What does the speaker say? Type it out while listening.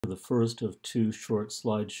The first of two short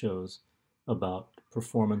slideshows about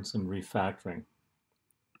performance and refactoring.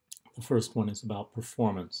 The first one is about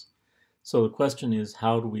performance. So the question is,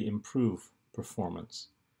 how do we improve performance?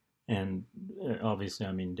 And obviously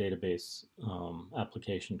I mean database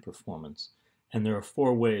application performance. And there are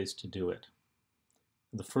four ways to do it.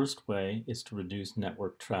 The first way is to reduce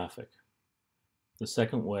network traffic. The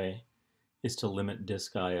second way is to limit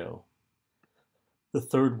disk I/O. The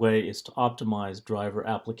third way is to optimize driver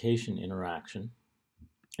application interaction.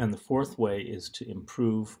 And the fourth way is to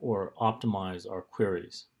improve or optimize our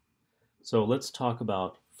queries. So let's talk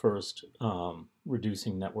about first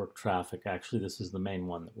reducing network traffic. Actually, this is the main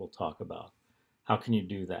one that we'll talk about. How can you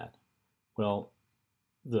do that? Well,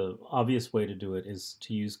 the obvious way to do it is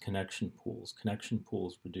to use connection pools. Connection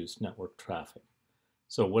pools reduce network traffic.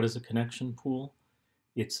 So what is a connection pool?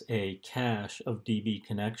 It's a cache of DB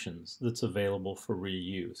connections that's available for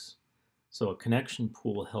reuse. So a connection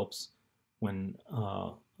pool helps when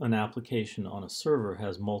an application on a server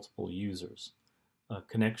has multiple users. A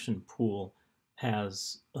connection pool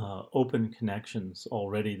has open connections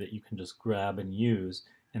already that you can just grab and use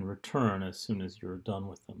and return as soon as you're done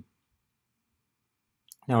with them.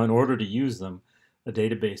 Now, in order to use them, a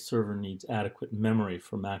database server needs adequate memory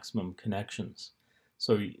for maximum connections.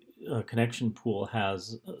 So a connection pool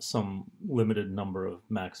has some limited number of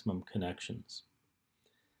maximum connections.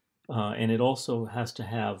 And it also has to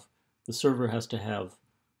have, the server has to have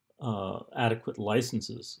adequate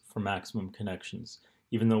licenses for maximum connections.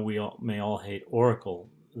 Even though we may all hate Oracle,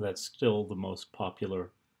 that's still the most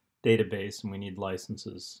popular database, and we need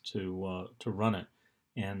licenses to run it.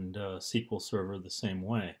 And SQL Server the same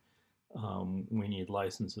way. We need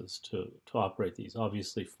licenses to operate these.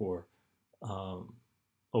 Obviously, for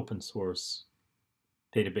open source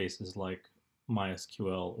databases like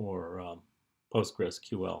MySQL or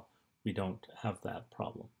PostgreSQL, we don't have that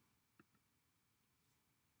problem.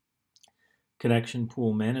 Connection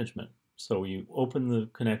pool management. So you open the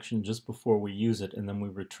connection just before we use it, and then we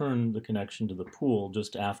return the connection to the pool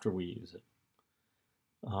just after we use it.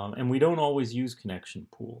 And we don't always use connection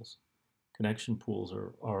pools. Connection pools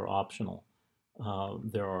are optional.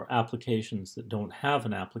 There are applications that don't have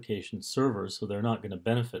an application server, so they're not going to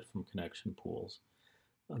benefit from connection pools.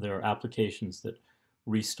 There are applications that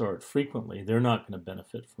restart frequently. They're not going to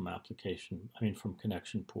benefit from from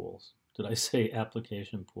connection pools. Did I say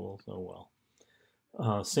application pools? Oh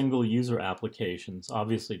well. Single user applications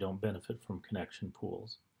obviously don't benefit from connection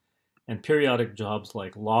pools. And periodic jobs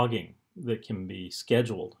like logging that can be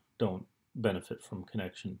scheduled don't benefit from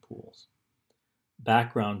connection pools.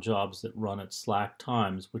 Background jobs that run at slack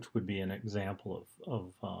times, which would be an example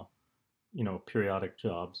of periodic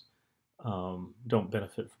jobs, don't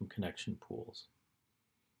benefit from connection pools.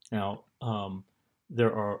 Now,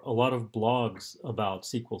 there are a lot of blogs about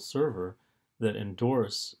SQL Server that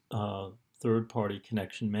endorse third-party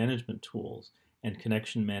connection management tools and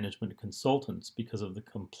connection management consultants because of the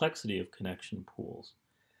complexity of connection pools.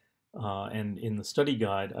 And in the study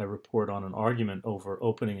guide, I report on an argument over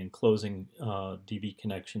opening and closing DB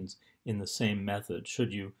connections in the same method.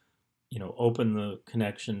 Should you, open the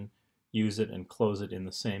connection, use it, and close it in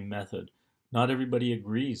the same method? Not everybody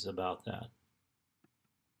agrees about that.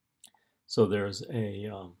 So there's a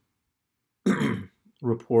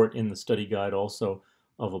report in the study guide also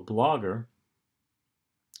of a blogger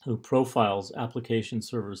who profiles application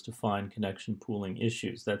servers to find connection pooling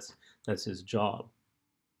issues. That's his job.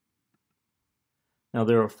 Now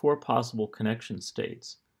there are four possible connection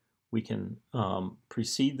states. We can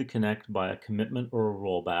precede the connect by a commitment or a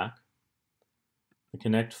rollback. The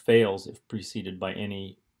connect fails if preceded by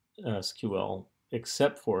any SQL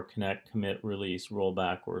except for connect, commit, release,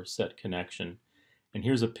 rollback, or set connection. And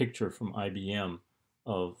here's a picture from IBM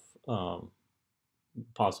of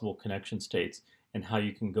possible connection states and how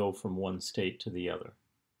you can go from one state to the other.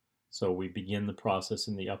 So we begin the process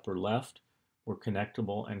in the upper left. We're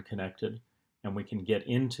connectable and connected, and we can get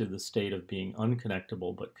into the state of being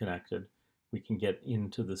unconnectable but connected. We can get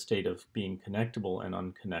into the state of being connectable and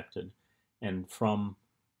unconnected. And from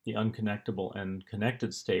the unconnectable and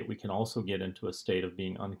connected state, we can also get into a state of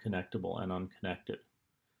being unconnectable and unconnected.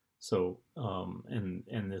 So,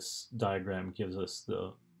 and this diagram gives us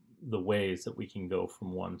the ways that we can go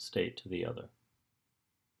from one state to the other.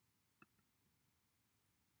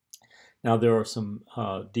 Now there are some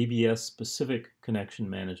DBS-specific connection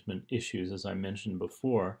management issues, as I mentioned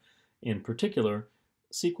before. In particular,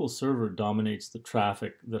 SQL Server dominates the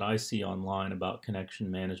traffic that I see online about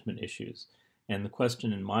connection management issues. And the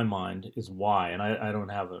question in my mind is why, and I don't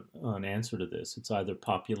have an answer to this. It's either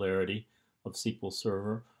popularity of SQL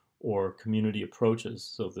Server or community approaches.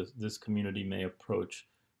 So this community may approach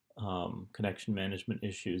connection management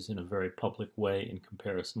issues in a very public way in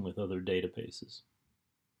comparison with other databases.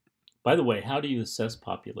 By the way, how do you assess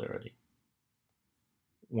popularity?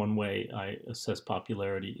 One way I assess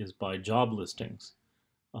popularity is by job listings.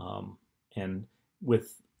 And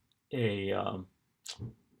with a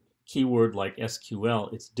keyword like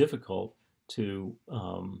SQL, it's difficult to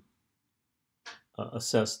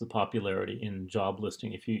assess the popularity in job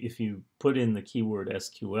listing. If you put in the keyword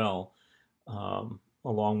SQL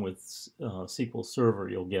along with SQL Server,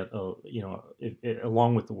 you'll get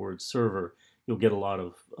along with the word server, you'll get a lot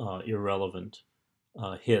of irrelevant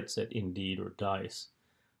hits at Indeed or Dice.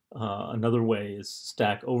 Another way is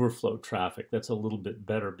Stack Overflow traffic. That's a little bit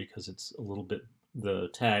better because it's a little bit, the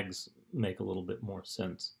tags make a little bit more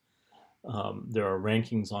sense. There are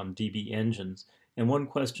rankings on DB engines. And one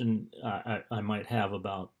question I might have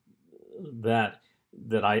about that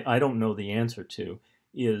I don't know the answer to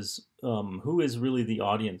is who is really the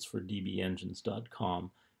audience for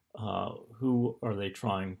dbengines.com? Who are they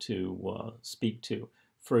trying to speak to?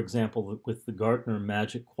 For example, with the Gartner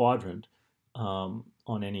Magic Quadrant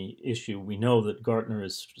on any issue, we know that Gartner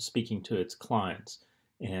is speaking to its clients,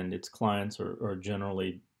 and its clients are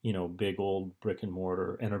generally big old brick and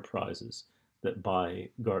mortar enterprises that buy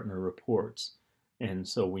Gartner reports. And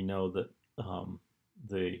so we know that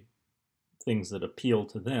the things that appeal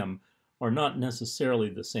to them are not necessarily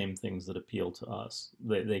the same things that appeal to us.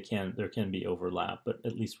 There can be overlap, but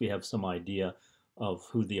at least we have some idea of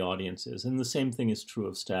who the audience is. And the same thing is true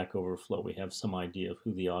of Stack Overflow. We have some idea of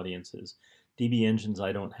who the audience is. DB Engines,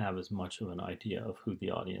 I don't have as much of an idea of who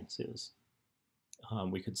the audience is.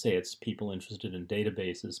 We could say it's people interested in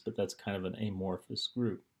databases, but that's kind of an amorphous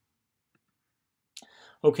group.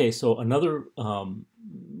 Okay, so another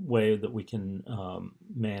way that we can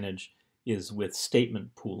manage is with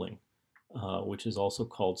statement pooling, which is also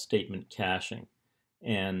called statement caching.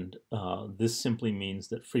 And this simply means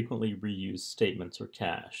that frequently reused statements are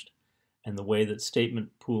cached. And the way that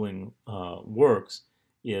statement pooling works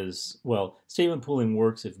is, well, statement pooling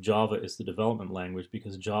works if Java is the development language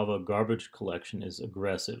because Java garbage collection is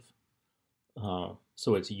aggressive.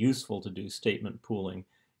 So it's useful to do statement pooling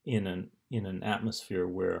in an atmosphere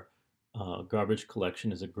where garbage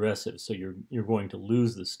collection is aggressive. So you're going to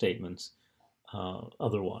lose the statements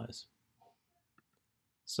otherwise.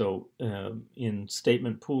 So in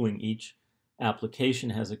statement pooling, each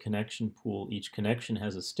application has a connection pool, each connection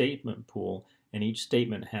has a statement pool, and each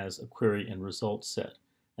statement has a query and result set.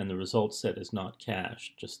 And the result set is not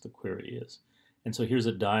cached, just the query is. And so here's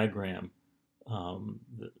a diagram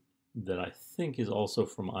that I think is also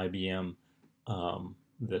from IBM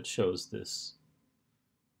that shows this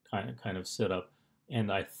kind of setup.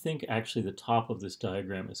 And I think actually the top of this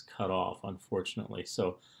diagram is cut off, unfortunately.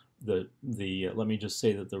 So let me just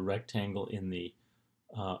say that the rectangle in the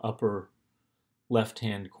upper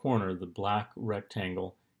left-hand corner, the black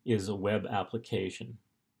rectangle, is a web application.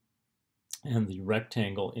 And the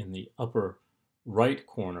rectangle in the upper right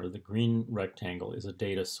corner, the green rectangle, is a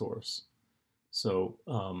data source. So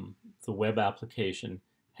the web application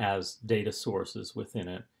has data sources within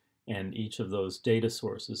it, and each of those data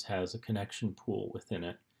sources has a connection pool within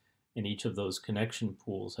it, and each of those connection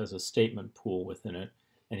pools has a statement pool within it,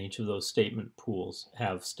 and each of those statement pools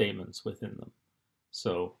have statements within them.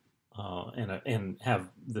 So and have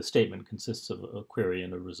the statement consists of a query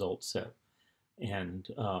and a result set, and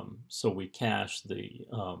so we cache the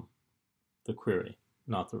query,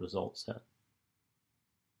 not the result set.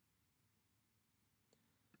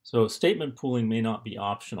 So statement pooling may not be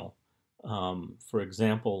optional. For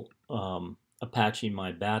example, Apache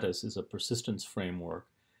MyBatis is a persistence framework,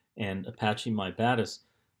 and Apache MyBatis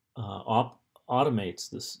automates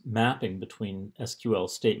this mapping between SQL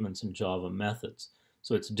statements and Java methods.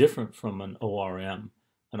 So it's different from an ORM.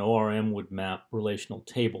 An ORM would map relational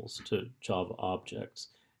tables to Java objects,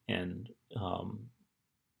 and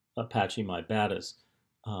Apache MyBatis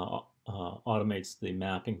automates the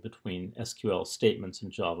mapping between SQL statements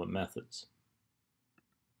and Java methods.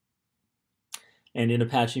 And in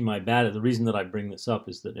Apache MyBatis, the reason that I bring this up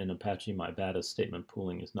is that in Apache MyBatis, statement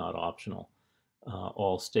pooling is not optional.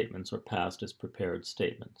 All statements are passed as prepared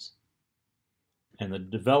statements. And the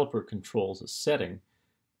developer controls a setting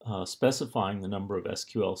specifying the number of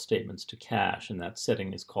SQL statements to cache, and that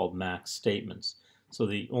setting is called max statements. So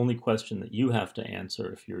the only question that you have to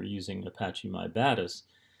answer if you're using Apache MyBatis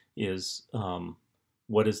is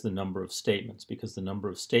what is the number of statements, because the number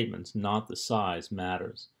of statements, not the size,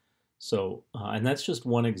 matters. So, and that's just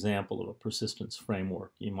one example of a persistence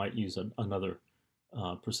framework. You might use another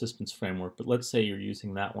persistence framework, but let's say you're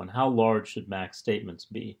using that one. How large should max statements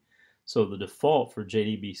be? So the default for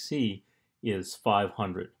JDBC is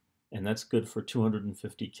 500. and that's good for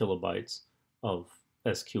 250 kilobytes of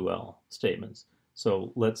SQL statements.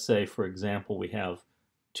 So let's say, for example, we have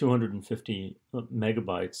 250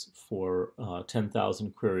 megabytes for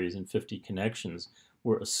 10,000 queries and 50 connections.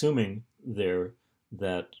 We're assuming there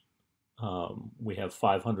that we have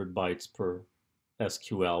 500 bytes per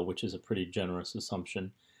SQL, which is a pretty generous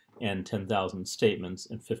assumption, and 10,000 statements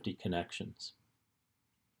and 50 connections.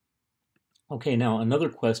 Okay, now another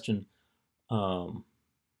question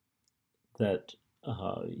that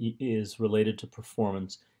is related to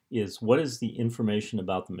performance is, what is the information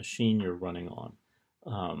about the machine you're running on?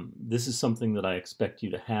 This is something that I expect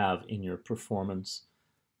you to have in your performance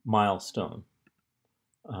milestone.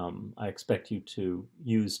 I expect you to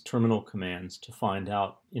use terminal commands to find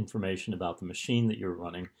out information about the machine that you're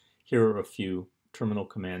running. Here are a few terminal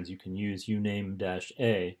commands you can use.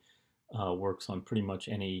 uname-a works on pretty much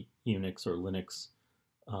any Unix or Linux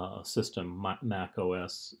system, Mac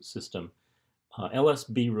OS system.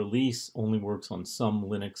 LSB release only works on some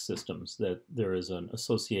Linux systems. That there is an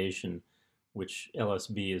association, which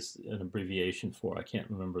LSB is an abbreviation for. I can't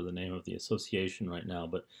remember the name of the association right now,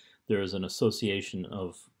 but there is an association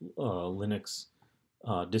of Linux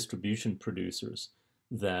distribution producers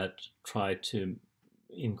that try to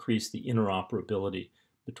increase the interoperability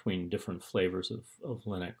between different flavors of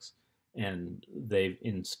Linux. And they've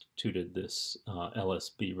instituted this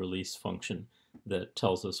LSB release function that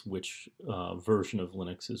tells us which version of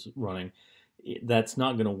Linux is running. That's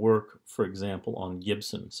not going to work, for example, on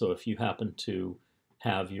Gibson. So if you happen to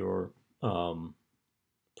have your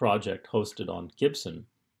project hosted on Gibson,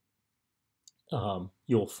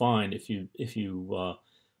 you'll find if you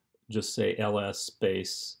just say ls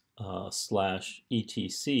space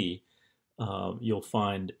 /etc, you'll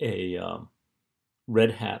find a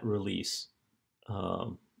Red Hat release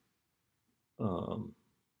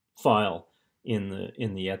file in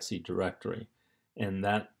the etc directory, and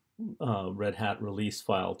that Red Hat release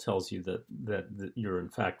file tells you that you're in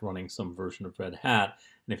fact running some version of Red Hat.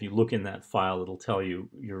 And if you look in that file, it'll tell you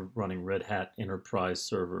you're running Red Hat Enterprise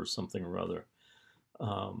Server or something or other.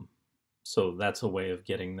 So that's a way of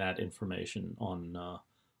getting that information on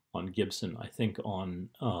Gibson. I think on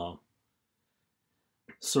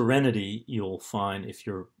Serenity, you'll find, if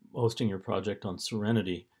you're hosting your project on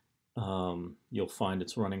Serenity, you'll find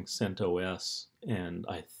it's running CentOS, and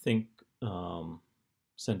I think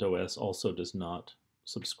CentOS also does not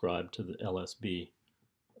subscribe to the LSB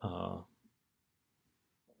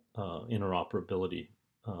interoperability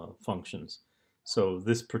functions. So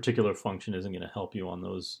this particular function isn't going to help you on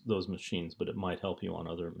those machines, but it might help you on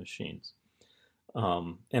other machines.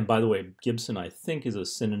 And by the way, Gibson, I think, is a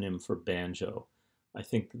synonym for banjo. I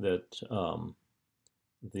think that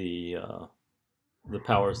the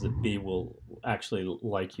powers that be will actually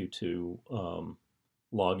like you to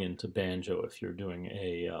log into banjo if you're doing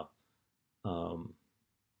a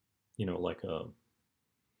like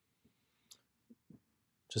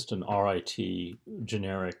just an RIT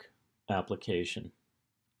generic application.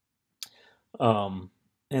 And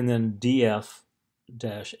then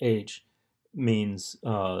df-h means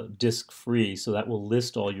disk free, so that will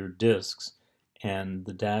list all your disks, and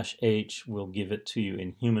the -h will give it to you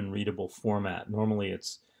in human readable format. Normally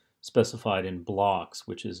it's specified in blocks,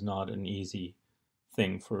 which is not an easy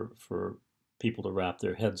thing for people to wrap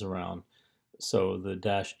their heads around. So the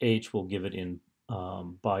 -h will give it in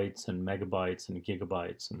bytes and megabytes and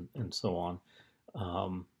gigabytes and so on.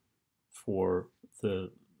 For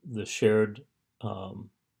the shared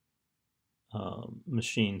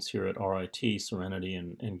machines here at RIT, Serenity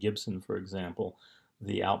and Gibson, for example,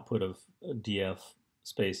 the output of df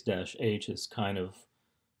space -h is can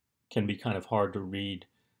be kind of hard to read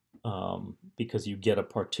because you get a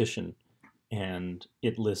partition and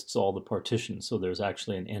it lists all the partitions, so there's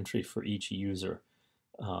actually an entry for each user.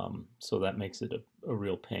 So that makes it a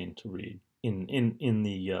real pain to read in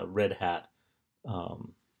the Red Hat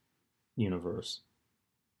universe.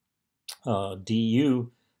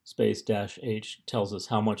 du space -h tells us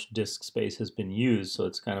how much disk space has been used, so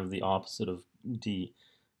it's kind of the opposite of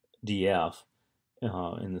df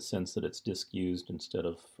in the sense that it's disk used instead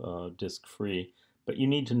of disk free. But you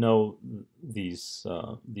need to know these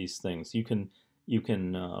things. You can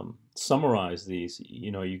summarize these.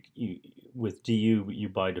 You with du, you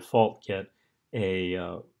by default get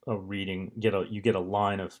a reading. You get a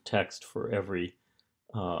line of text for every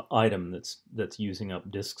item that's using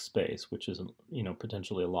up disk space, which is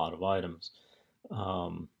potentially a lot of items.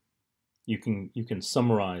 You can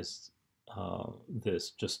summarize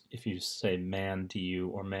this just if you say man du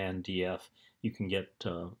or man df. You can get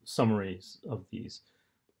summaries of these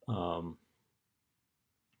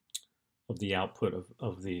of the output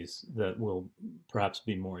of these that will perhaps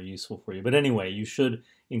be more useful for you. But anyway, you should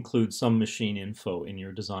include some machine info in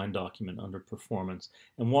your design document under performance.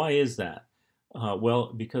 And why is that?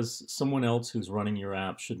 Well, because someone else who's running your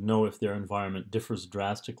app should know if their environment differs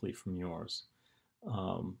drastically from yours.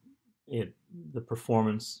 Um, the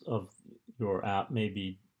performance of your app may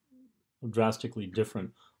be drastically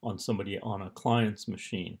different on somebody on a client's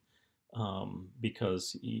machine,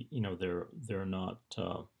 because they're not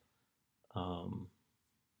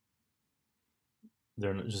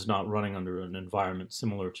they're just not running under an environment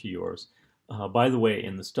similar to yours. By the way,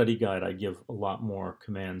 in the study guide, I give a lot more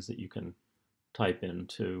commands that you can type in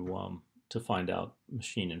to find out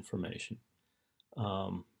machine information.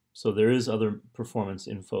 So there is other performance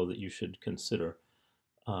info that you should consider.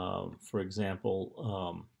 For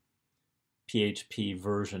example, PHP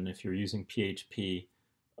version. If you're using PHP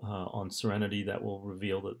on Serenity, that will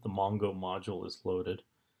reveal that the Mongo module is loaded.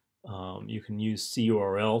 You can use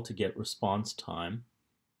CURL to get response time.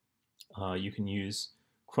 You can use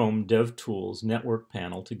Chrome DevTools network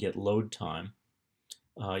panel to get load time.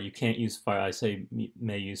 You can't use I say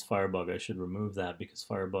may use Firebug. I should remove that because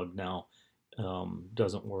Firebug now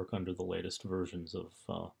doesn't work under the latest versions of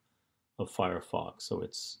Firefox, so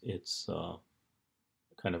it's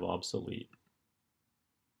kind of obsolete.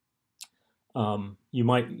 You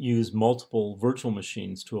might use multiple virtual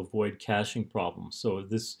machines to avoid caching problems. So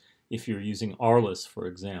if you're using RLIS, for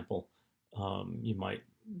example, you might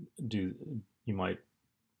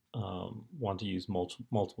want to use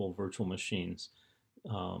multiple virtual machines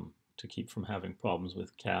to keep from having problems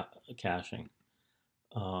with caching.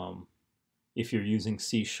 If you're using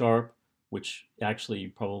C#, which actually you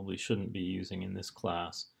probably shouldn't be using in this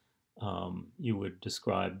class, you would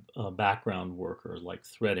describe a background worker like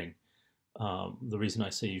threading. The reason I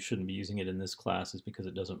say you shouldn't be using it in this class is because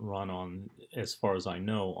it doesn't run on, as far as I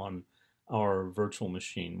know, on our virtual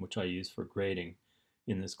machine, which I use for grading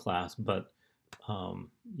in this class, but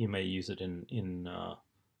you may use it in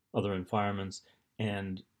other environments.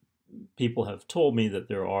 And people have told me that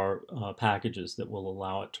there are packages that will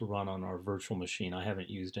allow it to run on our virtual machine. I haven't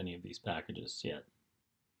used any of these packages yet.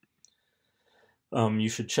 You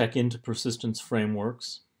should check into persistence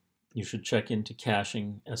frameworks. You should check into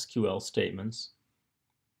caching SQL statements.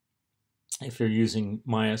 If you're using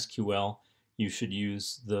MySQL, you should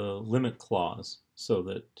use the limit clause so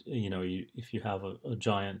that if you have a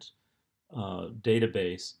giant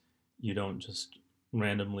database, you don't just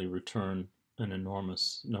randomly return an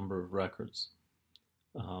enormous number of records.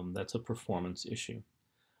 That's a performance issue.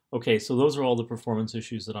 Okay, so those are all the performance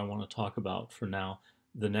issues that I want to talk about for now.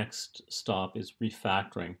 The next stop is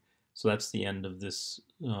refactoring. So that's the end of this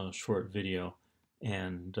short video,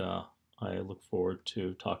 and I look forward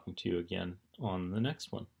to talking to you again on the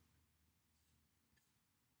next one.